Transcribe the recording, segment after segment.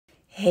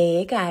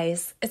Hey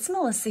guys, it's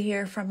Melissa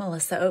here from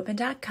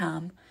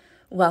melissaopen.com.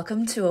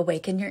 Welcome to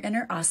Awaken Your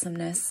Inner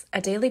Awesomeness,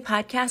 a daily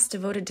podcast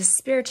devoted to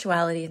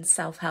spirituality and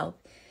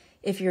self-help.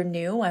 If you're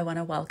new, I want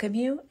to welcome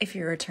you. If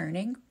you're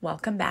returning,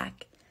 welcome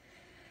back.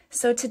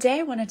 So today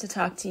I wanted to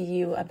talk to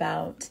you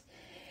about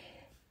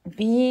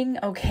being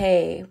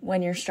okay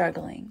when you're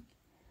struggling.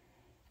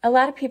 A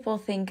lot of people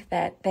think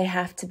that they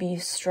have to be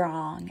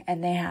strong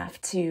and they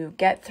have to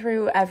get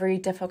through every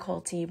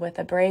difficulty with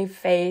a brave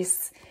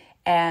face,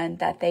 and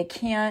that they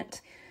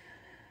can't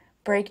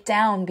break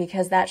down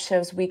because that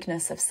shows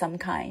weakness of some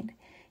kind.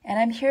 And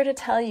I'm here to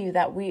tell you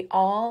that we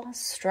all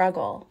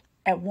struggle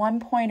at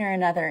one point or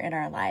another in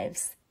our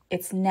lives.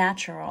 It's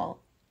natural.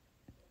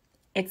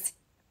 It's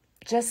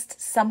just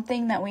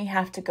something that we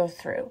have to go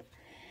through.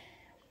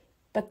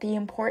 But the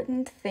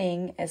important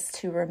thing is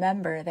to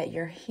remember that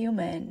you're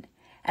human,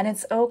 and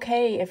it's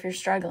okay if you're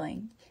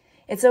struggling.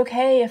 It's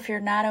okay if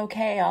you're not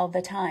okay all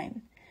the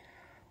time.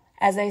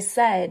 As I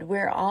said,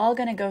 we're all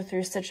going to go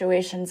through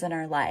situations in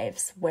our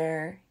lives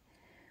where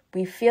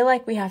we feel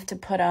like we have to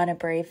put on a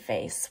brave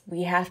face.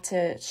 We have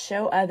to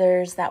show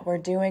others that we're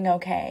doing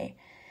okay.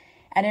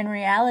 And in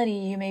reality,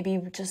 you may be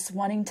just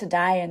wanting to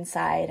die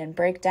inside and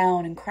break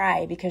down and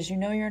cry because you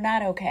know you're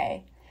not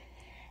okay.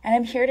 And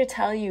I'm here to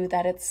tell you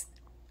that it's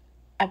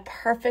a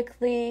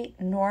perfectly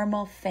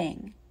normal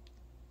thing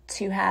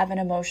to have an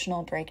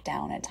emotional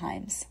breakdown at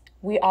times.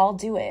 We all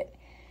do it.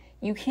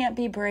 You can't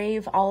be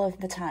brave all of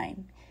the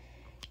time.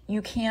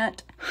 You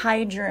can't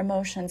hide your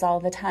emotions all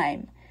the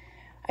time.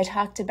 I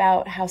talked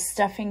about how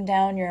stuffing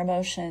down your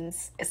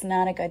emotions is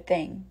not a good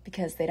thing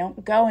because they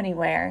don't go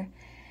anywhere.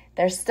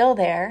 They're still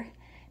there.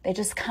 They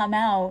just come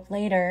out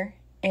later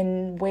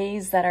in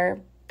ways that are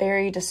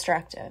very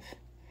destructive.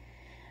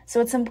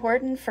 So it's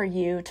important for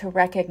you to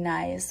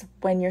recognize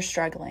when you're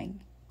struggling.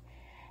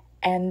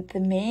 And the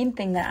main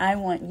thing that I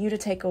want you to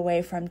take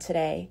away from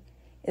today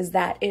is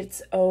that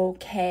it's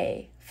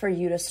okay for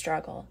you to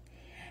struggle.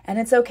 And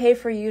it's okay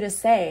for you to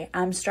say,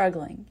 I'm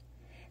struggling.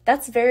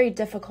 That's very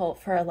difficult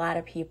for a lot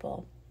of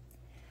people.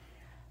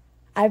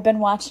 I've been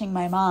watching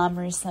my mom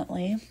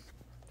recently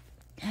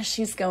as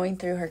she's going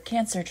through her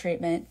cancer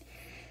treatment.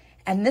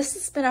 And this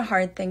has been a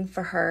hard thing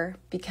for her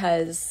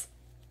because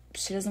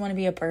she doesn't want to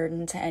be a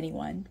burden to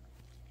anyone.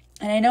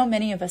 And I know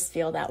many of us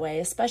feel that way,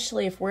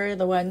 especially if we're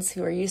the ones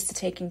who are used to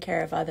taking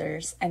care of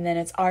others. And then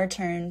it's our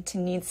turn to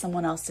need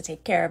someone else to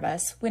take care of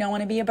us. We don't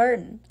want to be a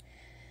burden.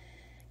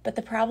 But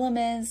the problem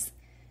is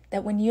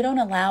that when you don't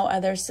allow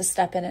others to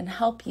step in and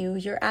help you,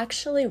 you're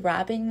actually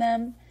robbing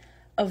them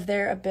of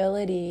their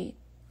ability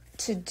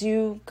to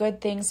do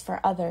good things for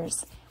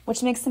others,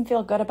 which makes them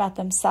feel good about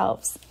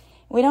themselves.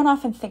 We don't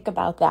often think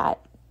about that,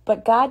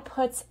 but God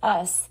puts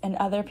us in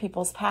other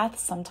people's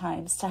paths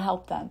sometimes to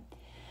help them.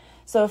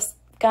 So if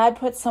God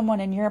puts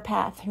someone in your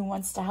path who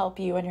wants to help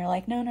you and you're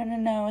like,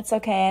 no, it's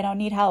okay, I don't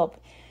need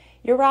help,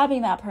 you're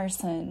robbing that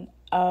person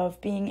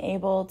of being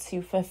able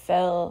to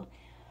fulfill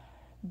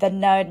the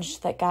nudge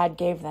that God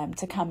gave them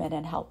to come in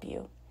and help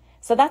you.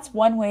 So that's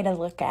one way to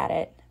look at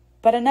it.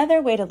 But another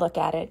way to look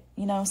at it,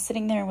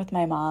 sitting there with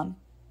my mom,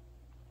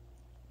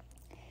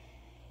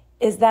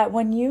 is that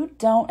when you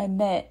don't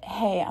admit,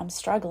 hey, I'm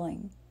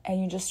struggling,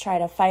 and you just try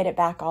to fight it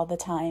back all the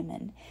time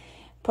and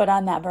put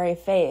on that brave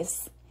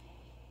face,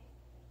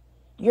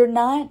 you're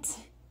not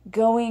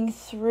going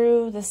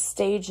through the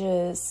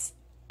stages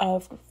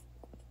of,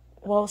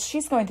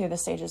 she's going through the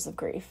stages of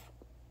grief.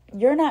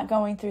 You're not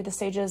going through the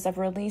stages of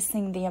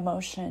releasing the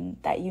emotion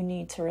that you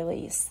need to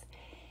release.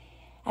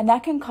 And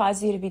that can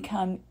cause you to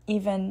become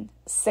even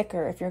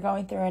sicker. If you're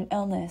going through an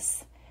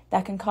illness,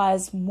 that can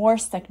cause more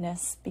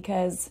sickness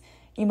because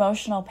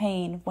emotional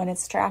pain, when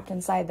it's trapped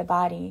inside the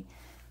body,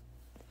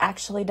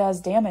 actually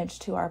does damage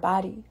to our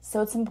body.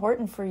 So it's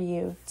important for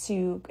you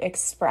to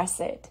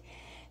express it,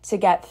 to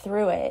get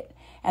through it,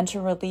 and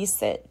to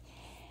release it.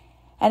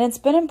 And it's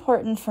been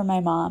important for my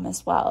mom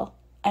as well.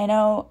 I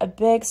know a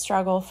big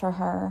struggle for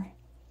her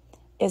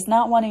is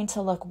not wanting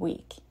to look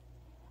weak.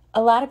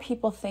 A lot of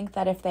people think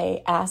that if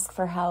they ask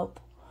for help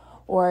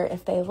or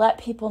if they let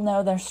people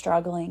know they're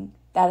struggling,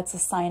 that it's a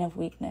sign of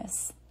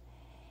weakness.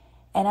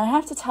 And I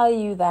have to tell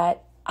you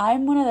that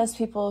I'm one of those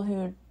people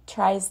who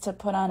tries to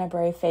put on a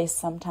brave face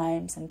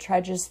sometimes and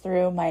trudges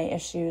through my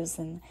issues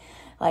and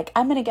like,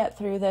 I'm going to get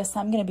through this.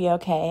 I'm going to be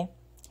okay.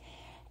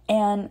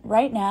 And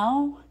right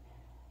now,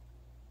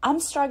 I'm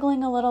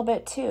struggling a little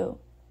bit too,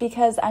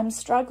 because I'm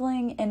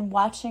struggling in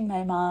watching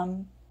my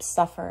mom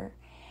suffer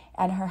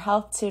and her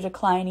health to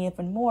decline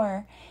even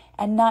more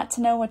and not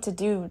to know what to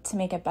do to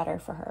make it better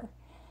for her.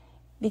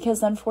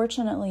 Because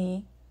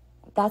unfortunately,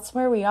 that's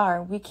where we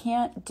are. We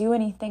can't do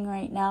anything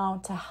right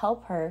now to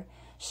help her.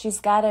 She's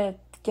got to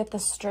get the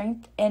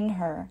strength in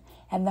her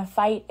and the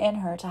fight in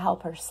her to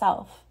help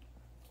herself.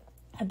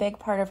 A big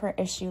part of her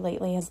issue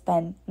lately has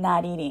been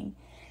not eating,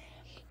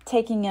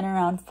 taking in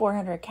around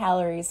 400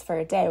 calories for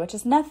a day, which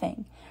is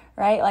nothing,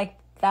 right? Like,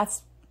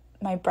 that's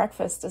my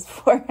breakfast is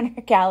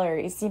 400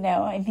 calories,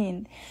 I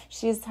mean,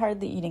 she's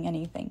hardly eating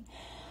anything.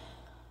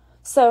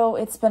 So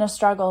it's been a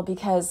struggle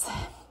because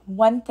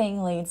one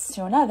thing leads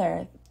to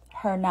another.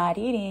 her not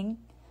eating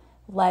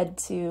led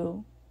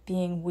to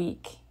being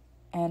weak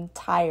and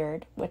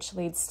tired, which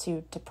leads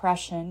to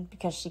depression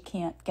because she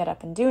can't get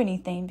up and do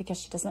anything because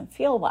she doesn't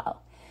feel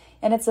well.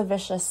 And it's a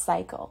vicious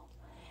cycle.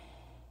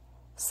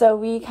 So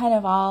we kind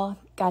of all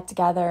got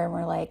together and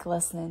we're like,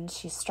 listen,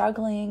 she's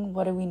struggling.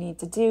 What do we need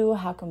to do?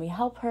 How can we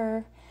help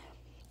her?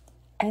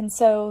 And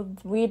so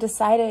we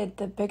decided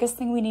the biggest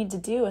thing we need to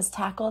do is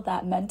tackle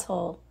that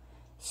mental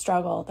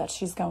struggle that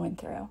she's going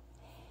through.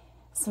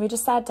 So we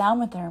just sat down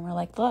with her and we're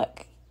like,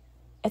 look,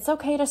 it's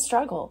okay to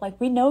struggle. Like,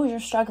 we know you're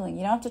struggling.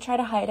 You don't have to try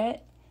to hide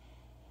it.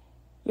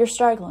 You're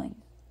struggling.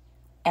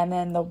 And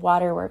then the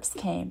waterworks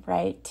came,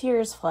 right?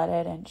 Tears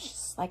flooded, and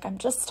she's like, I'm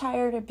just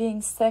tired of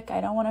being sick. I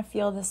don't want to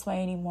feel this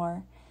way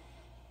anymore.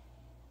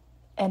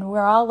 And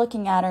we're all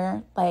looking at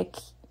her like,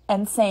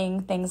 and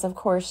saying things, of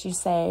course, you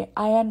say,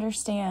 I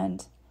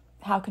understand.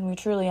 How can we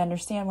truly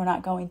understand? We're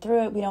not going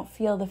through it. We don't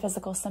feel the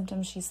physical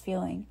symptoms she's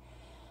feeling.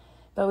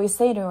 But we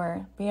say to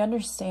her, we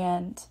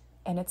understand,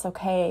 and it's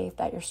okay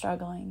that you're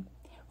struggling.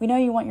 We know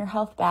you want your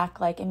health back,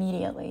 like,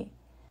 immediately.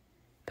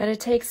 But it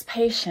takes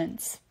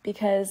patience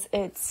because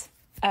it's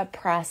a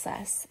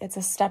process. It's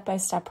a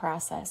step-by-step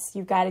process.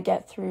 You've got to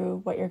get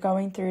through what you're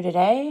going through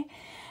today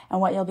and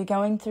what you'll be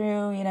going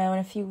through, in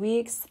a few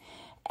weeks.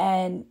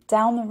 And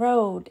down the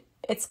road,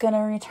 it's going to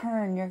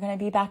return. You're going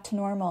to be back to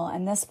normal.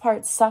 And this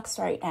part sucks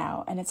right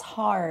now, and it's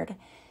hard.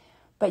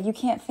 But you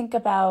can't think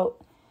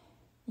about,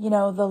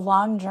 the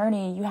long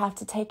journey. You have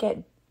to take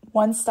it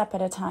one step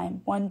at a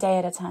time, one day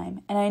at a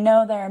time. And I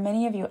know there are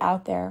many of you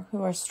out there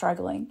who are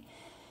struggling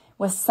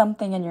with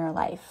something in your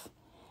life.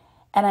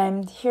 And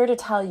I'm here to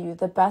tell you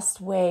the best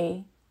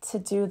way to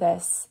do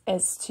this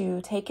is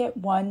to take it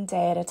one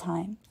day at a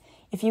time.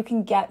 If you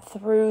can get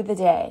through the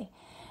day,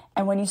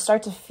 and when you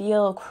start to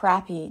feel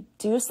crappy,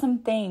 do some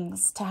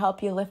things to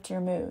help you lift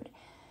your mood.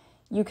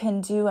 You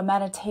can do a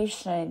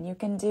meditation. You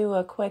can do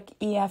a quick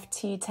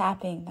EFT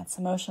tapping. That's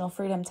emotional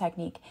freedom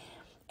technique.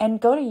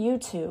 And go to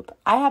YouTube.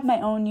 I have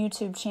my own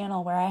YouTube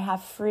channel where I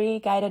have free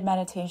guided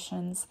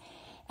meditations,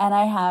 and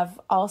I have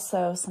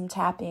also some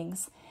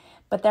tappings.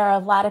 But there are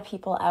a lot of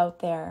people out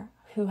there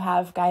who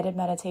have guided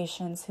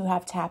meditations, who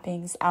have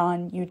tappings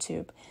on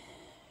YouTube.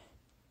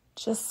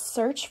 Just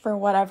search for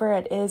whatever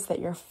it is that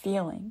you're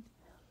feeling.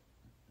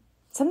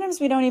 Sometimes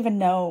we don't even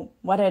know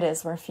what it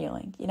is we're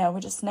feeling. We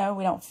just know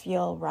we don't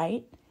feel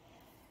right.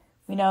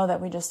 We know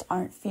that we just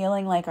aren't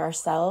feeling like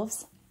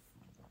ourselves.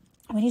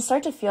 When you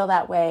start to feel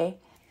that way,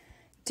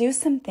 do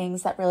some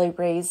things that really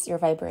raise your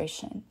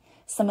vibration.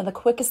 Some of the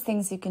quickest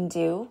things you can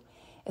do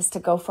is to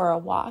go for a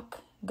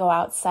walk. Go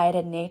outside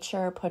in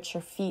nature, put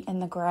your feet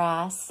in the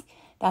grass.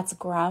 That's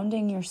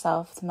grounding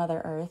yourself to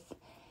Mother Earth.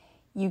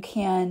 You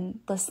can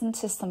listen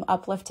to some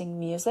uplifting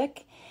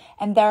music.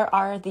 And there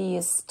are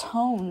these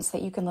tones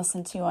that you can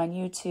listen to on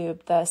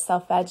YouTube, the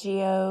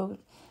solfeggio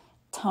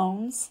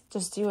tones.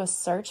 Just do a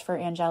search for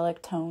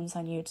angelic tones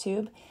on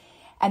YouTube,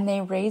 and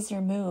they raise your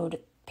mood.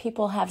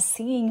 People have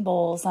singing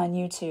bowls on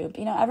YouTube.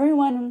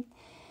 Everyone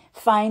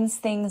finds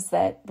things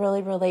that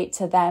really relate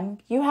to them.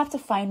 You have to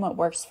find what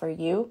works for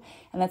you.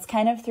 And that's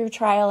kind of through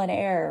trial and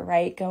error,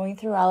 right? Going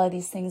through all of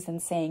these things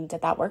and saying,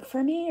 did that work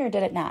for me or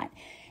did it not?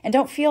 And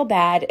don't feel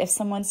bad if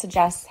someone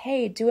suggests,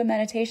 hey, do a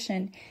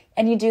meditation,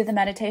 and you do the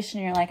meditation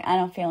and you're like, I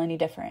don't feel any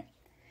different.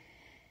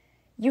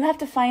 You have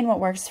to find what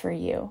works for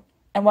you.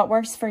 And what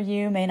works for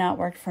you may not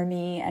work for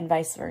me, and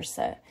vice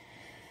versa.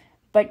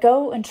 But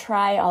go and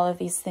try all of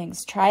these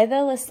things. Try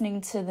the listening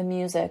to the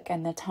music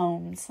and the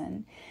tones,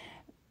 and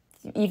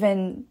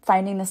even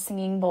finding the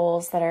singing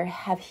bowls that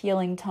have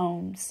healing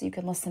tones. You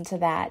can listen to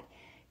that.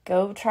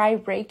 Go try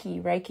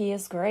Reiki. Reiki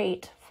is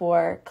great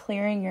for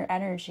clearing your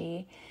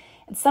energy.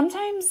 And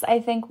sometimes I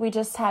think we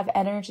just have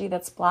energy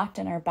that's blocked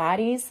in our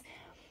bodies.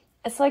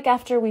 It's like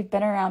after we've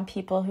been around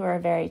people who are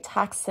very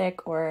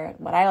toxic, or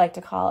what I like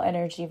to call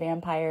energy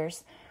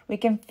vampires, we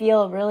can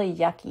feel really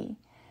yucky.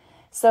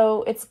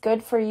 So it's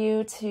good for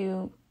you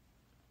to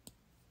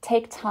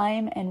take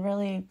time and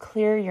really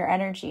clear your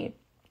energy.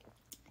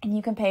 And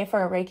you can pay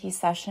for a Reiki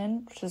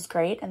session, which is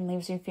great and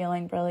leaves you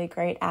feeling really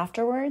great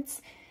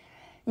afterwards.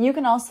 You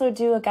can also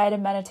do a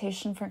guided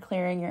meditation for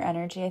clearing your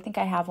energy. I think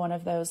I have one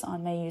of those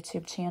on my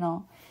YouTube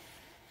channel.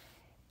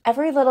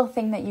 Every little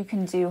thing that you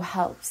can do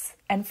helps.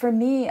 And for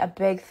me, a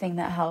big thing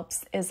that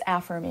helps is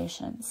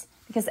affirmations.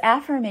 Because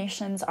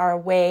affirmations are a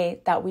way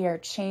that we are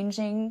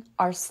changing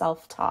our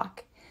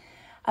self-talk.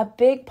 A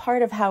big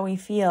part of how we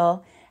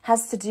feel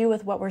has to do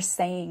with what we're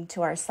saying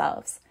to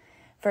ourselves.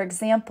 For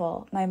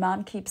example, my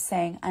mom keeps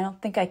saying, I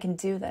don't think I can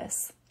do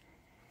this.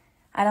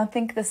 I don't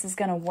think this is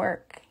going to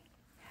work.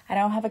 I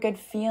don't have a good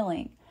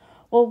feeling.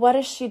 Well, what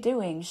is she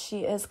doing?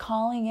 She is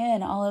calling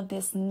in all of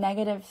this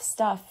negative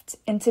stuff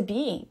into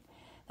being.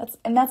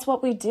 That's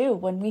what we do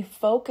when we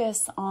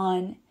focus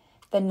on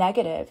the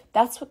negative.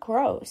 That's what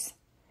grows.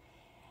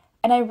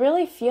 And I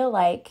really feel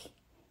like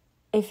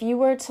if you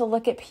were to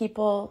look at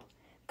people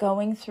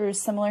going through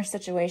similar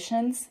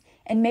situations,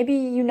 and maybe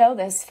you know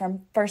this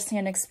from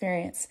firsthand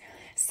experience,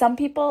 some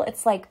people,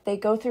 it's like they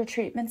go through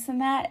treatments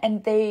and that,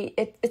 and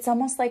it's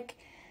almost like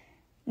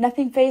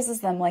nothing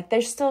phases them. Like,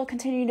 they still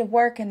continue to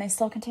work and they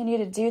still continue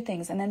to do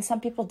things. And then some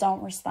people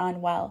don't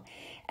respond well.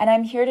 And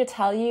I'm here to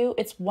tell you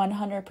it's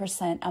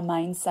 100% a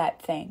mindset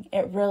thing.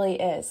 It really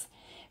is.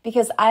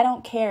 Because I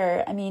don't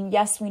care. I mean,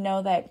 yes, we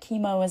know that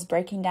chemo is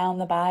breaking down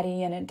the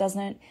body and it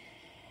doesn't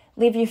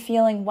leave you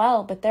feeling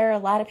well, but there are a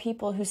lot of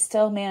people who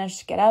still manage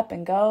to get up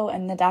and go,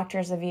 and the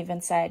doctors have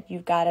even said,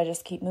 you've got to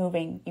just keep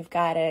moving. You've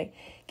got to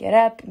get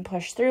up and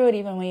push through it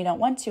even when you don't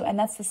want to, and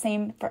that's the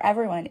same for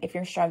everyone. If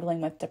you're struggling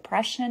with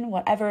depression,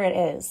 whatever it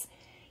is,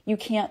 you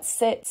can't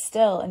sit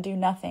still and do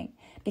nothing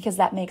because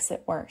that makes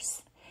it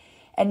worse.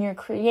 And you're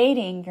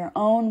creating your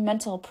own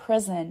mental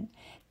prison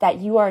that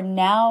you are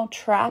now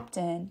trapped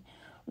in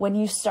when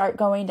you start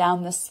going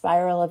down this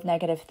spiral of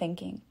negative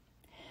thinking.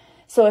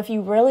 So if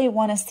you really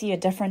want to see a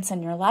difference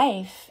in your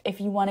life, if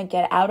you want to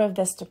get out of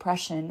this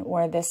depression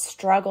or this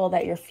struggle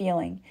that you're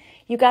feeling,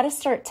 you got to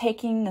start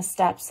taking the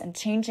steps and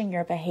changing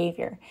your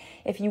behavior.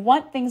 If you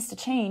want things to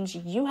change,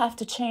 you have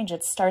to change.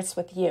 It starts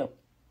with you.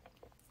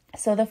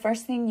 So the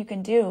first thing you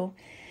can do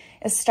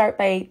is start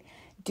by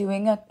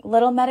doing a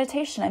little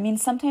meditation. I mean,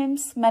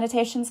 sometimes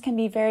meditations can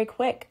be very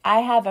quick. I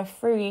have a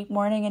free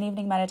morning and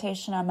evening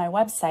meditation on my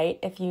website.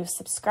 If you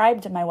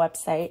subscribe to my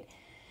website,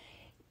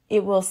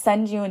 it will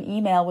send you an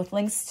email with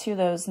links to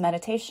those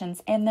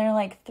meditations, and they're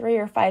like 3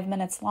 or 5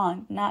 minutes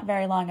long, not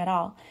very long at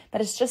all, but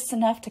it's just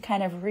enough to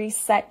kind of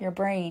reset your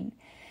brain.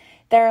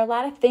 There are a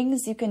lot of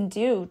things you can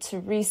do to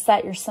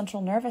reset your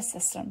central nervous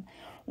system.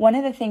 One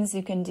of the things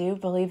you can do,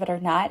 believe it or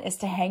not, is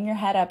to hang your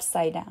head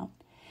upside down.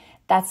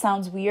 That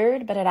sounds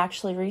weird, but it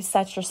actually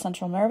resets your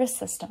central nervous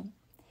system.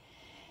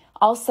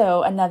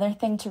 Also, another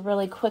thing to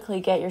really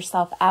quickly get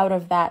yourself out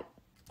of that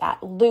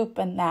loop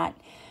and that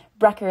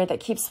record that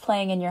keeps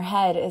playing in your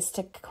head is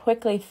to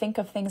quickly think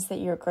of things that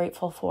you're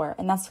grateful for.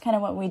 And that's kind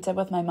of what we did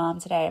with my mom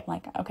today. I'm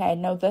like, okay, I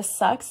know this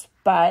sucks,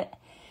 but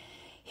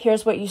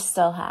here's what you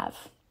still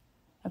have.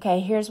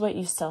 Okay, here's what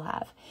you still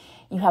have.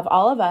 You have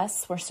all of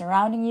us. We're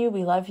surrounding you.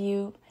 We love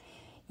you.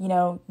 You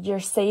know, you're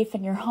safe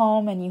in your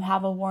home and you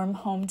have a warm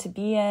home to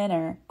be in,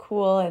 or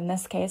cool in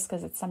this case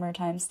because it's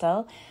summertime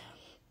still.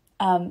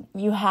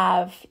 You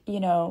have,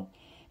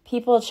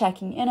 people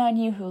checking in on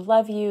you who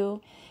love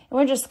you.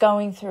 We're just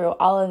going through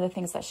all of the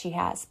things that she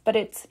has. But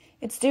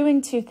it's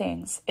doing two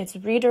things. It's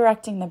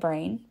redirecting the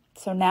brain.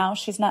 So now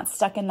she's not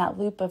stuck in that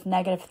loop of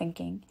negative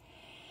thinking.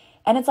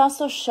 And it's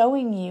also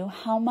showing you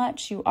how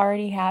much you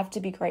already have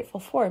to be grateful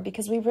for,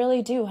 because we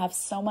really do have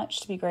so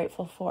much to be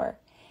grateful for.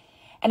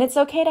 And it's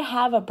okay to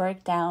have a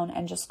breakdown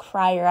and just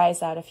cry your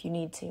eyes out if you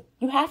need to.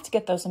 You have to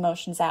get those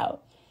emotions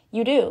out.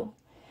 You do.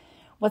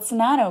 What's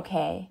not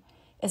okay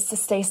is to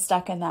stay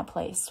stuck in that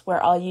place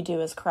where all you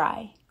do is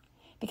cry,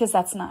 because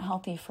that's not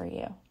healthy for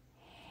you.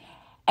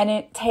 And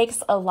it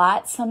takes a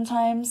lot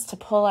sometimes to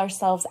pull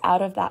ourselves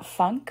out of that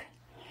funk,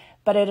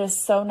 but it is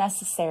so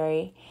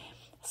necessary.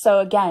 So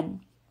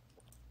again,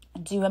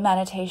 do a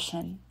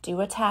meditation,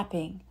 do a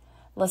tapping,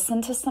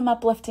 listen to some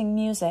uplifting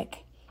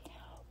music,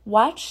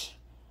 watch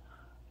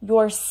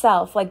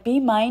yourself, like be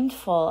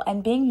mindful.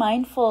 And being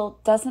mindful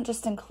doesn't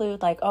just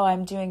include like, oh,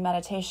 I'm doing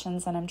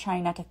meditations and I'm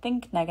trying not to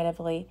think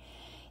negatively.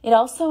 It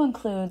also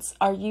includes,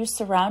 are you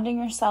surrounding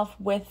yourself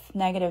with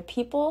negative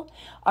people?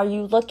 Are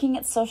you looking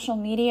at social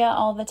media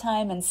all the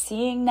time and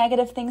seeing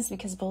negative things?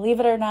 Because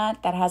believe it or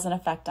not, that has an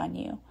effect on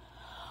you.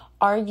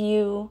 Are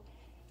you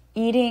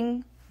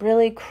eating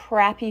really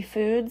crappy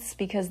foods?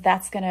 Because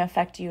that's going to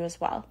affect you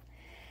as well.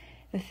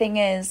 The thing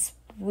is,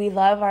 we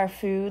love our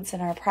foods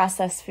and our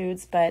processed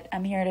foods, but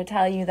I'm here to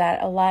tell you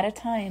that a lot of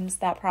times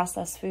that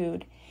processed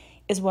food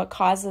is what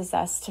causes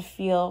us to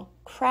feel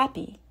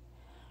crappy.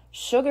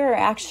 Sugar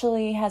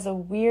actually has a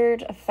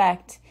weird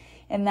effect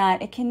in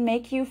that it can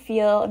make you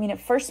feel,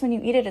 at first when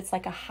you eat it, it's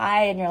like a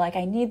high and you're like,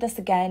 I need this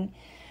again.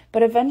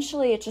 But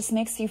eventually it just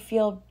makes you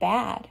feel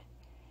bad.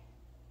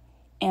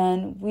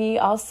 And we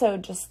also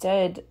just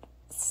did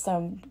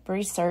some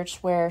research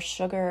where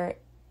sugar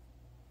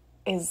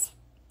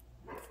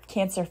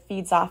cancer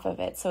feeds off of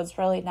it. So it's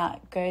really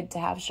not good to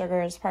have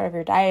sugar as part of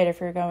your diet if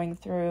you're going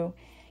through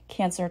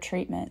cancer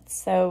treatment.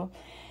 So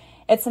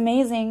it's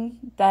amazing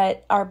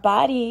that our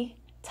body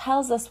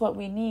tells us what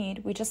we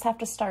need. We just have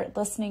to start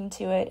listening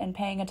to it and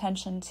paying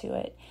attention to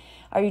it.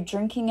 Are you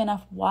drinking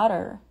enough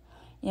water?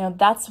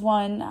 That's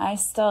one I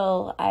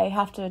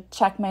have to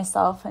check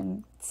myself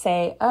and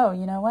say, oh,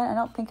 you know what? I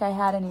don't think I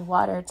had any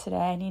water today.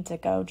 I need to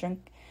go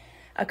drink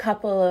a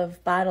couple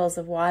of bottles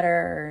of water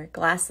or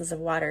glasses of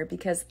water,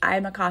 because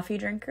I'm a coffee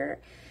drinker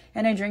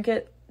and I drink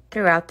it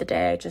throughout the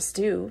day. I just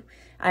do.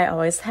 I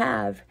always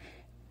have.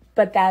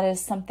 But that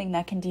is something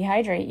that can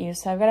dehydrate you.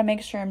 So I've got to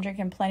make sure I'm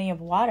drinking plenty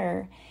of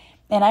water.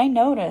 And I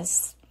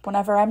notice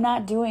whenever I'm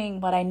not doing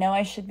what I know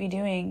I should be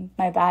doing,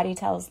 my body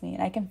tells me,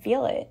 and I can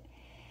feel it.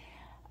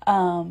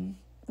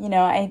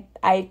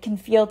 I can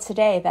feel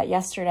today that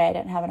yesterday I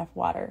didn't have enough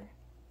water.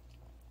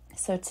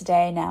 So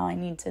today now I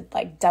need to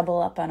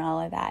double up on all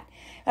of that.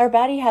 Our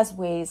body has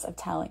ways of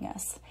telling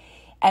us.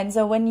 And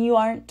so when you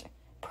aren't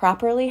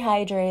properly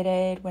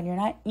hydrated, when you're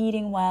not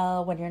eating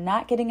well, when you're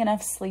not getting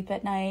enough sleep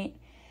at night,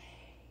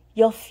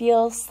 you'll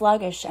feel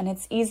sluggish, and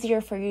it's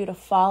easier for you to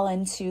fall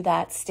into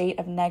that state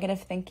of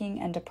negative thinking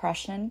and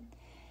depression.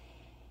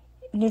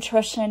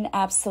 Nutrition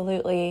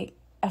absolutely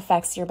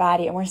affects your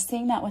body, and we're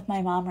seeing that with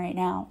my mom right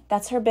now.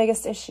 That's her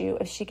biggest issue.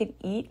 If she could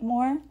eat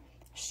more,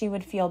 she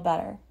would feel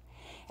better.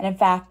 And in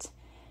fact,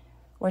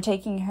 we're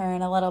taking her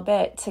in a little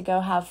bit to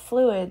go have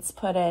fluids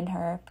put in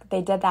her.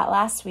 They did that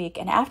last week,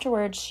 and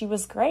afterwards she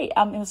was great.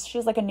 She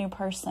was like a new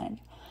person.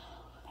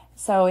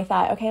 So we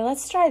thought, okay,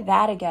 let's try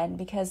that again,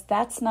 because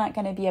that's not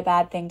going to be a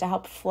bad thing to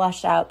help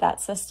flush out that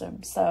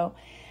system. So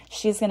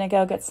she's going to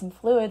go get some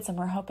fluids, and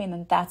we're hoping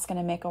that that's going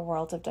to make a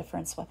world of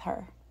difference with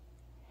her.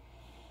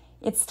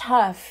 It's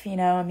tough,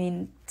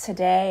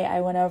 today I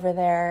went over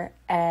there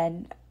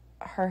and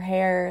her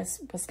hair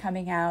was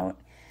coming out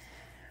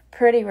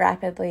pretty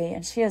rapidly,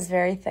 and she has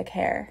very thick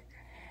hair.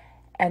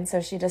 And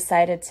so she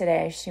decided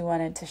today she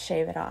wanted to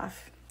shave it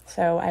off.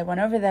 So I went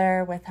over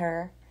there with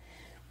her.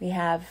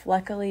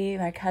 Luckily,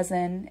 my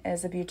cousin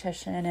is a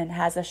beautician and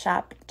has a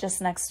shop just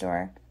next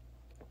door.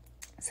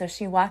 So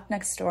she walked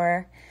next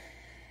door.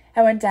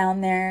 I went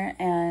down there,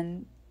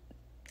 and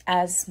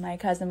as my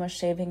cousin was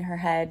shaving her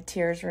head,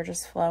 tears were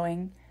just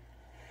flowing.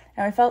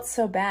 And I felt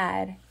so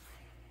bad.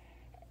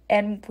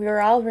 And we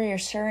were all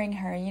reassuring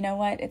her, you know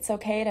what, it's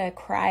okay to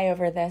cry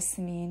over this.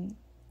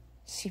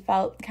 She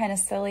felt kind of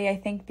silly, I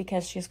think,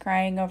 because she's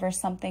crying over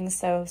something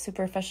so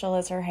superficial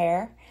as her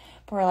hair.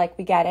 But we're like,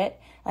 we get it.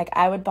 Like,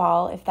 I would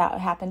bawl if that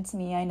happened to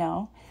me, I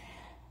know.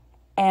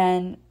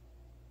 And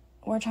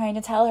we're trying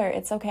to tell her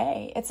it's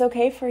okay. It's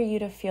okay for you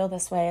to feel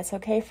this way. It's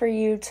okay for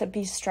you to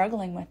be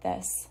struggling with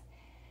this.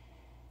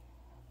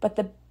 But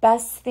the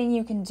best thing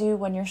you can do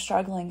when you're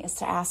struggling is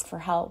to ask for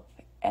help.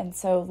 And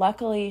so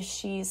luckily,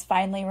 she's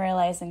finally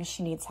realizing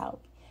she needs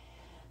help.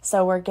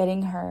 So we're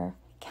getting her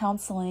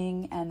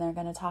counseling, and they're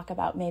going to talk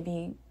about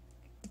maybe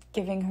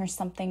giving her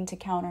something to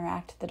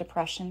counteract the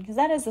depression, because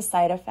that is a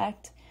side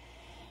effect.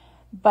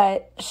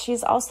 But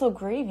she's also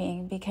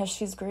grieving, because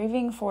she's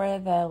grieving for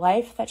the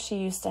life that she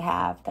used to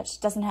have that she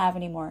doesn't have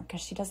anymore,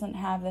 because she doesn't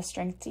have the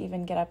strength to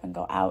even get up and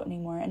go out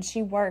anymore. And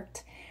she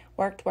worked.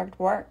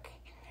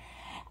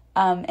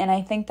 And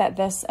I think that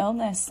this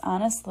illness,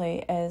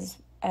 honestly, is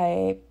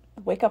a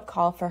wake-up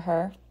call for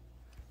her,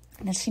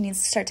 that she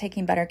needs to start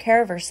taking better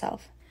care of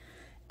herself.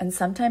 And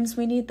sometimes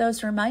we need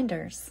those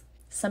reminders.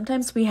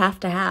 Sometimes we have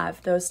to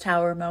have those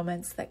tower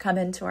moments that come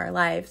into our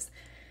lives,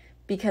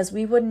 because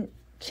we wouldn't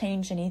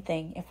change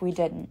anything if we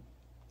didn't.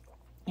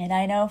 And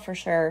I know for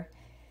sure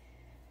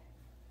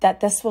that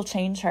this will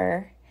change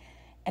her,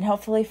 and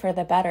hopefully for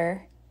the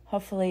better.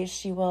 Hopefully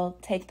she will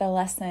take the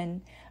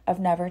lesson of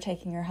never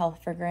taking her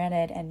health for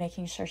granted and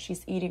making sure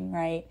she's eating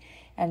right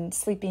and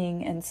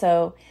sleeping, and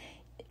so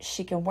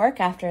she can work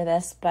after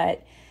this.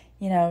 But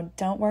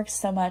don't work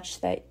so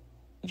much that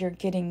you're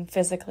getting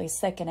physically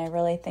sick. And I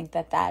really think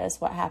that that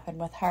is what happened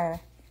with her.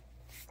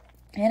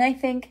 And I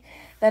think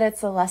that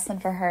it's a lesson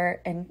for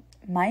her in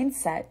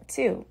mindset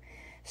too.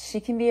 She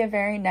can be a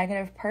very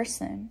negative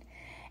person.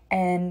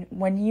 And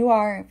when you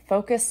are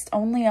focused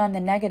only on the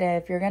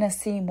negative, you're going to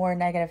see more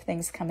negative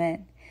things come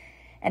in.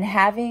 And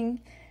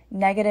having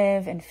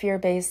negative and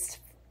fear-based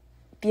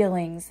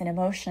feelings and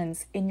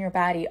emotions in your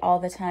body all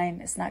the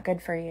time is not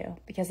good for you,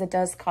 because it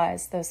does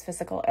cause those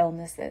physical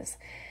illnesses.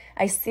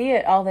 I see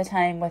it all the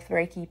time with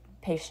Reiki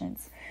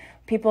patients.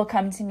 People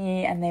come to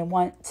me and they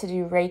want to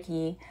do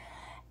Reiki,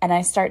 and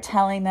I start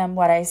telling them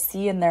what I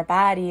see in their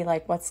body,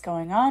 like what's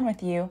going on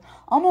with you.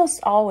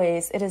 Almost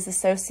always it is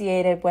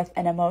associated with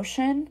an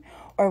emotion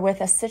or with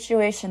a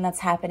situation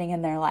that's happening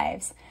in their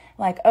lives.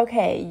 Like,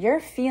 okay, you're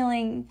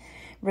feeling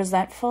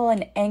resentful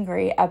and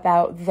angry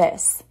about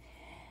this.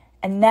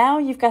 And now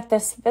you've got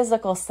this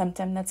physical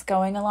symptom that's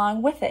going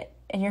along with it,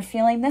 and you're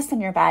feeling this in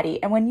your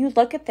body. And when you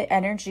look at the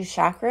energy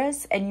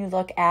chakras and you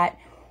look at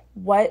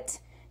what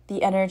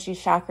the energy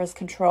chakras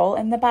control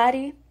in the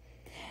body,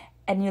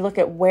 and you look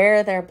at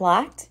where they're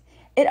blocked,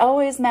 it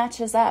always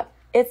matches up.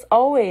 It's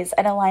always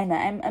an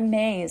alignment. I'm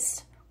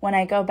amazed when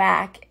I go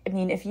back.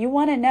 If you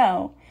want to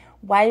know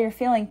why you're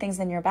feeling things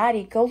in your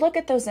body, go look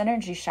at those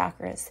energy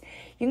chakras.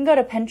 You can go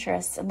to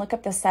Pinterest and look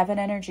up the 7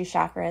 energy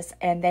chakras,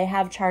 and they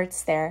have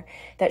charts there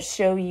that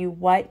show you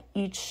what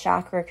each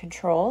chakra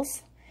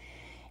controls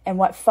and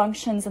what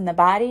functions in the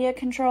body it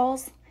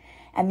controls,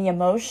 and the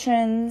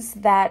emotions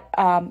that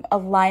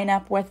align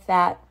up with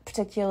that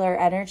particular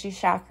energy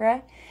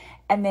chakra.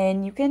 And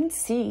then you can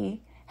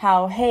see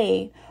how,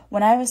 hey,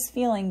 when I was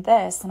feeling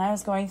this and I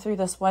was going through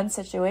this one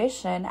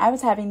situation, I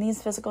was having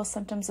these physical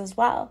symptoms as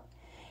well.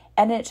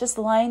 And it just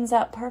lines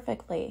up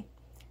perfectly.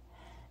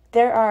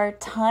 There are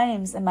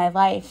times in my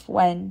life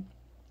when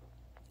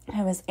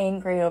I was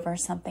angry over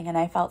something and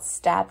I felt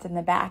stabbed in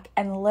the back,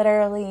 and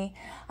literally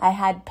I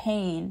had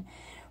pain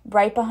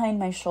right behind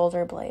my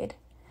shoulder blade.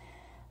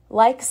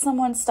 Like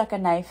someone stuck a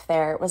knife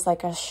there. It was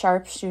like a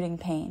sharp shooting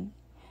pain.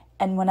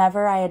 And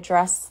whenever I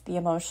addressed the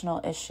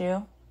emotional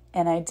issue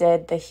and I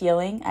did the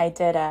healing, I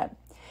did a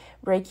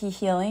Reiki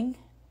healing,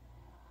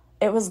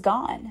 it was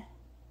gone.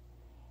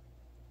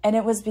 And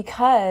it was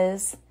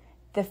because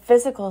the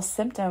physical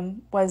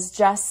symptom was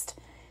just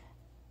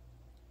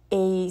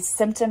a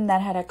symptom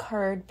that had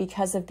occurred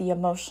because of the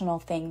emotional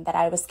thing that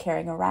I was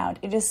carrying around.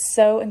 It is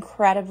so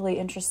incredibly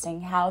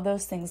interesting how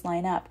those things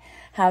line up,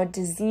 how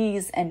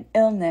disease and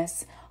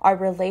illness are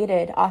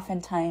related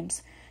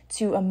oftentimes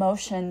to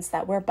emotions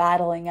that we're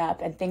bottling up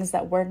and things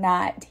that we're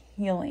not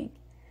healing.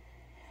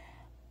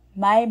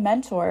 My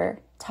mentor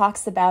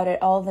talks about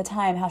it all the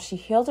time, how she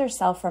healed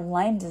herself from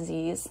Lyme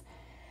disease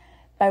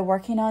by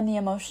working on the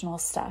emotional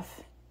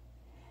stuff.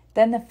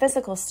 Then the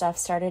physical stuff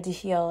started to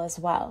heal as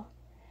well.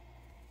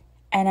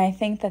 And I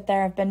think that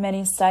there have been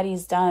many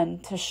studies done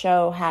to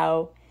show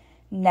how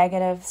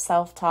negative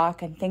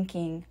self-talk and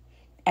thinking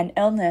and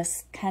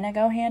illness kind of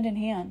go hand in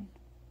hand.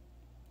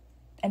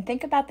 And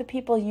think about the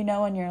people you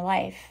know in your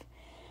life.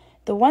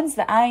 The ones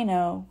that I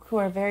know who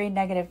are very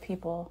negative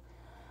people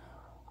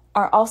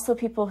are also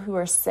people who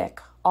are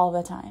sick all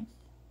the time.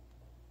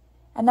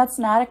 And that's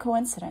not a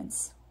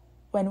coincidence.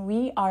 When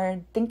we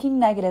are thinking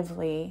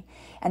negatively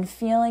and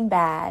feeling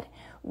bad,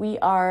 we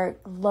are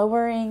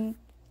lowering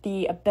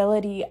the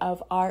ability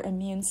of our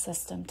immune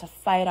system to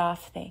fight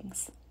off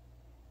things.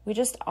 We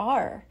just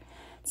are.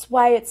 That's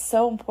why it's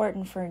so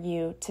important for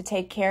you to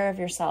take care of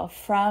yourself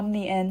from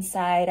the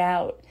inside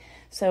out.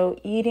 So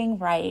eating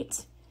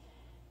right,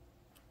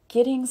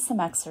 getting some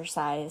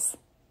exercise,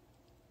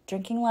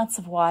 drinking lots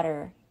of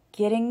water,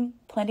 getting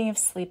plenty of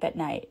sleep at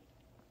night,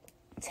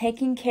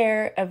 taking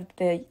care of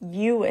the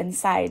you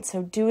inside.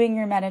 So doing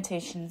your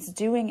meditations,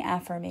 doing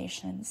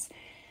affirmations,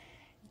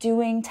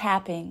 doing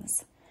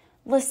tappings,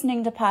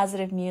 listening to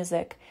positive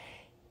music,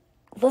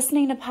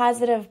 listening to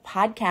positive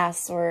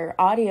podcasts or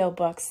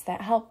audiobooks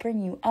that help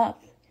bring you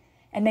up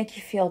and make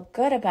you feel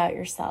good about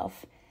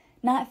yourself,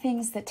 not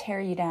things that tear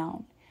you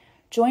down.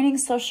 Joining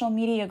social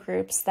media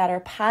groups that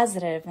are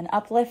positive and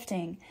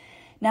uplifting,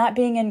 not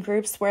being in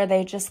groups where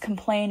they just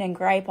complain and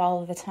gripe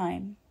all of the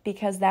time,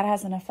 because that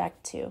has an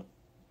effect too.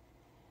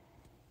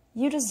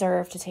 You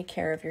deserve to take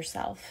care of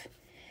yourself.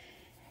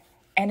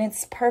 And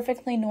it's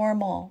perfectly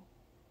normal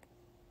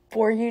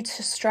for you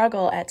to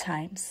struggle at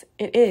times.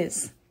 It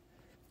is.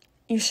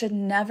 You should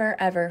never,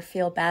 ever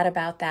feel bad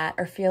about that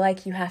or feel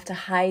like you have to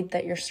hide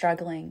that you're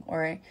struggling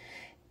or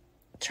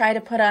try to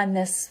put on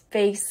this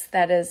face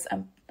that is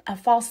a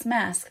false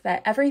mask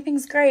that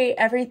everything's great,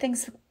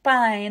 everything's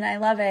fine, I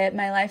love it,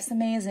 my life's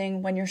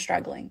amazing when you're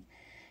struggling.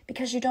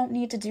 Because you don't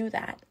need to do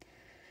that.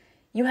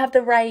 You have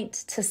the right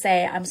to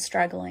say, I'm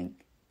struggling.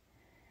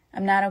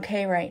 I'm not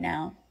okay right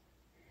now.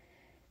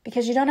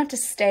 Because you don't have to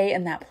stay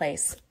in that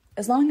place.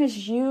 As long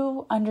as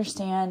you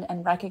understand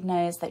and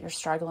recognize that you're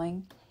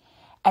struggling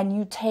and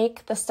you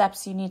take the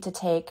steps you need to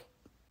take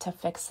to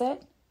fix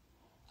it,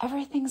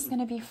 everything's going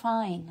to be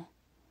fine.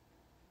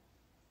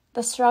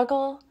 The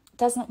struggle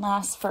doesn't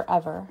last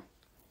forever.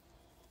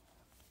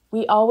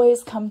 We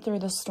always come through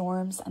the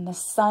storms and the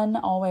sun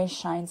always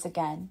shines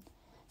again.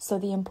 So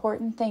the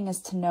important thing is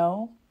to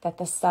know that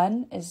the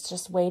sun is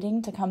just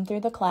waiting to come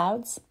through the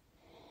clouds.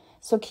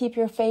 So keep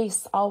your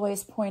face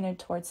always pointed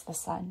towards the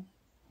sun.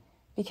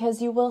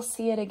 Because you will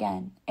see it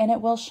again, and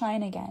it will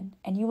shine again,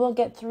 and you will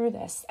get through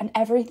this, and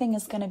everything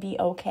is going to be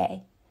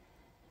okay.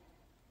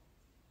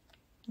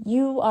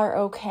 You are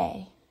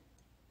okay.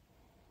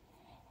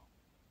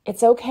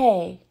 It's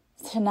okay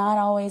to not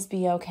always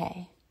be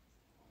okay.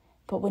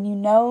 But when you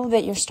know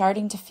that you're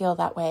starting to feel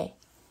that way,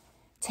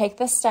 take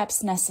the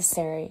steps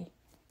necessary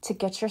to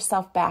get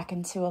yourself back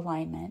into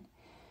alignment,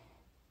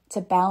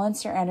 to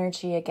balance your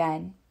energy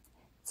again,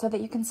 so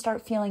that you can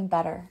start feeling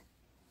better.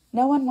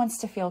 No one wants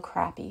to feel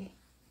crappy.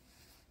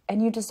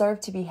 And you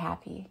deserve to be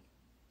happy.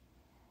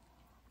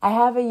 I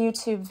have a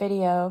YouTube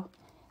video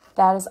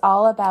that is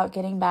all about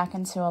getting back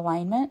into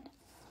alignment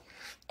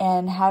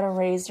and how to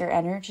raise your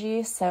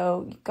energy.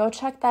 So go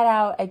check that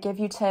out. I give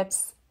you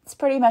tips. It's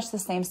pretty much the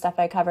same stuff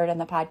I covered in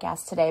the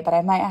podcast today, but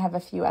I might have a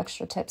few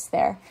extra tips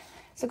there.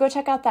 So go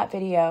check out that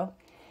video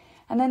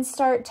and then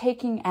start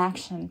taking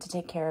action to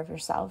take care of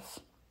yourself.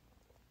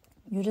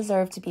 You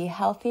deserve to be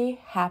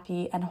healthy,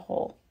 happy, and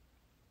whole.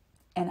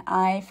 And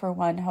I, for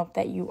one, hope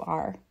that you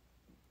are.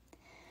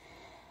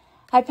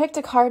 I picked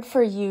a card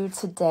for you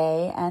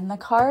today, and the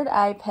card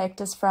I picked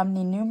is from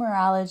the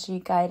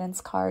Numerology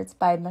Guidance Cards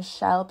by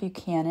Michelle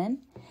Buchanan.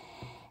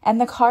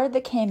 And the card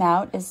that came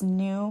out is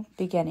New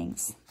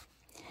Beginnings.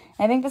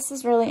 I think this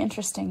is really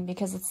interesting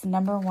because it's the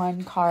number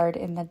one card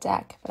in the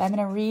deck. But I'm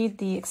going to read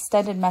the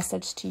extended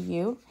message to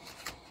you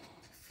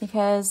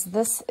because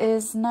this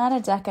is not a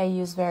deck I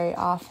use very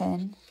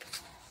often.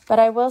 But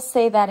I will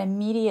say that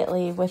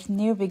immediately with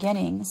New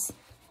Beginnings,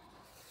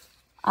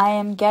 I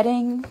am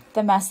getting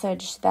the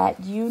message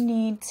that you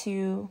need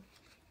to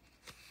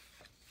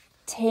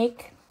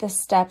take the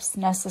steps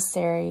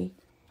necessary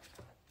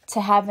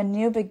to have a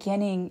new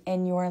beginning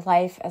in your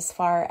life as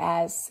far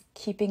as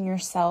keeping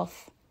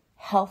yourself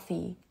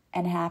healthy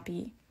and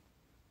happy.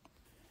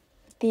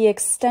 The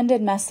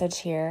extended message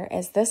here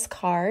is this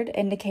card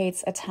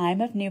indicates a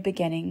time of new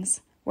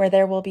beginnings where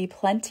there will be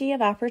plenty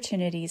of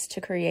opportunities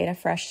to create a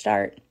fresh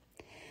start.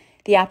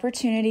 The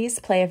opportunities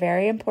play a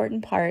very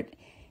important part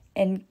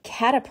in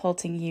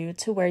catapulting you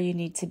to where you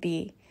need to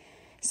be.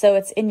 So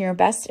it's in your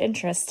best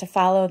interest to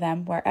follow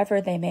them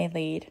wherever they may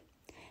lead.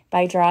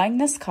 By drawing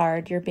this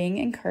card, you're being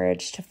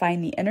encouraged to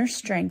find the inner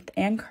strength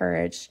and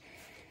courage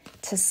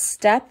to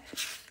step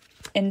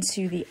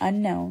into the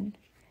unknown,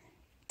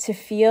 to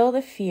feel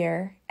the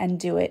fear and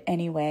do it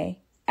anyway,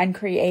 and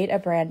create a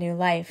brand new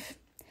life.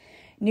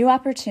 New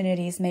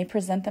opportunities may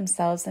present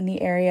themselves in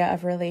the area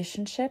of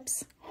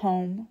relationships,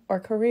 home, or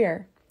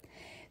career.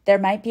 There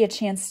might be a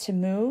chance to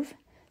move,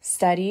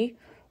 study,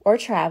 or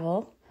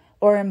travel,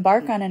 or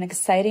embark on an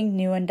exciting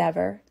new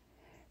endeavor.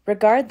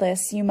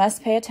 Regardless, you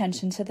must pay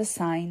attention to the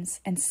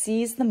signs and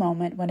seize the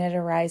moment when it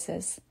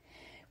arises.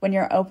 When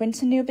you're open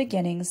to new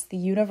beginnings, the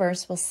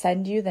universe will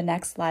send you the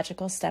next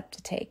logical step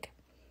to take.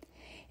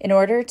 In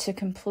order to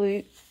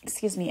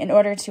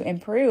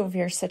improve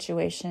your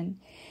situation,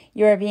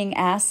 you are being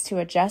asked to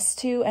adjust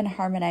to and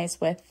harmonize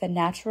with the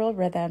natural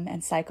rhythm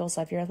and cycles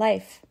of your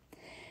life.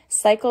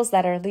 Cycles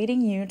that are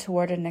leading you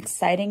toward an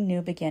exciting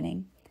new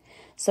beginning.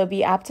 So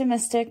be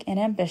optimistic and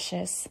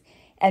ambitious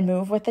and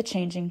move with the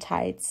changing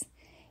tides.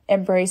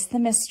 Embrace the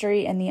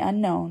mystery and the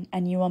unknown,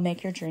 and you will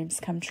make your dreams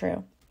come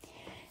true.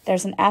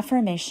 There's an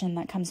affirmation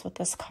that comes with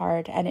this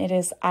card, and it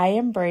is, I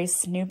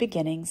embrace new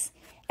beginnings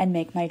and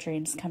make my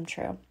dreams come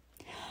true.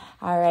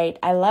 All right,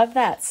 I love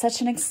that.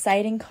 Such an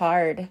exciting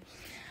card.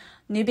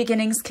 New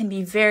beginnings can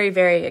be very,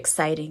 very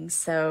exciting,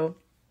 so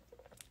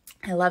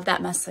I love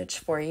that message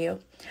for you.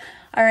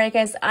 All right,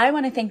 guys, I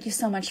want to thank you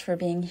so much for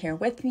being here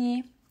with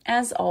me.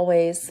 As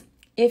always,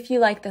 if you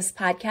like this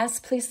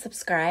podcast, please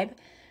subscribe.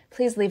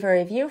 Please leave a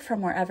review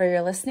from wherever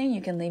you're listening.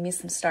 You can leave me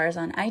some stars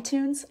on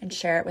iTunes and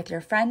share it with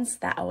your friends.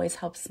 That always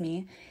helps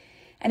me.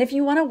 And if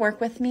you want to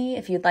work with me,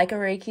 if you'd like a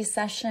Reiki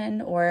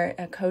session or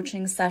a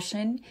coaching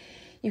session,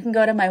 you can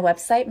go to my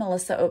website,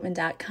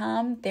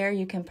 melissaoatman.com. There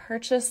you can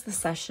purchase the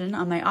session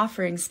on my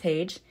offerings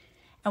page.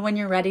 And when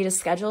you're ready to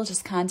schedule,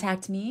 just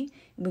contact me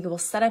and we will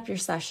set up your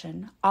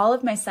session. All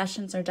of my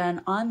sessions are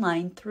done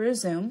online through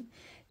Zoom.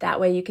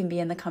 That way you can be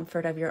in the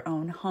comfort of your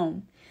own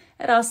home.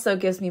 It also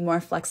gives me more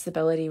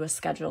flexibility with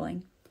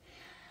scheduling.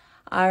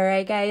 All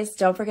right, guys,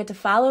 don't forget to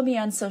follow me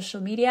on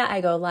social media. I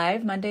go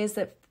live Mondays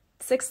at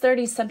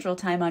 6:30 Central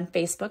Time on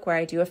Facebook, where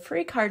I do a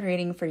free card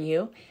reading for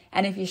you.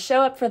 And if you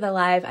show up for the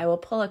live, I will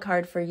pull a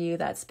card for you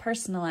that's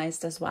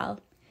personalized as well.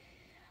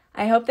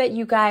 I hope that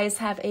you guys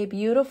have a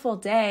beautiful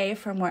day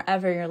from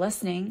wherever you're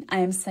listening. I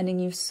am sending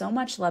you so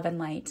much love and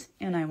light,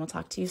 and I will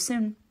talk to you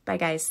soon. Bye,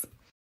 guys.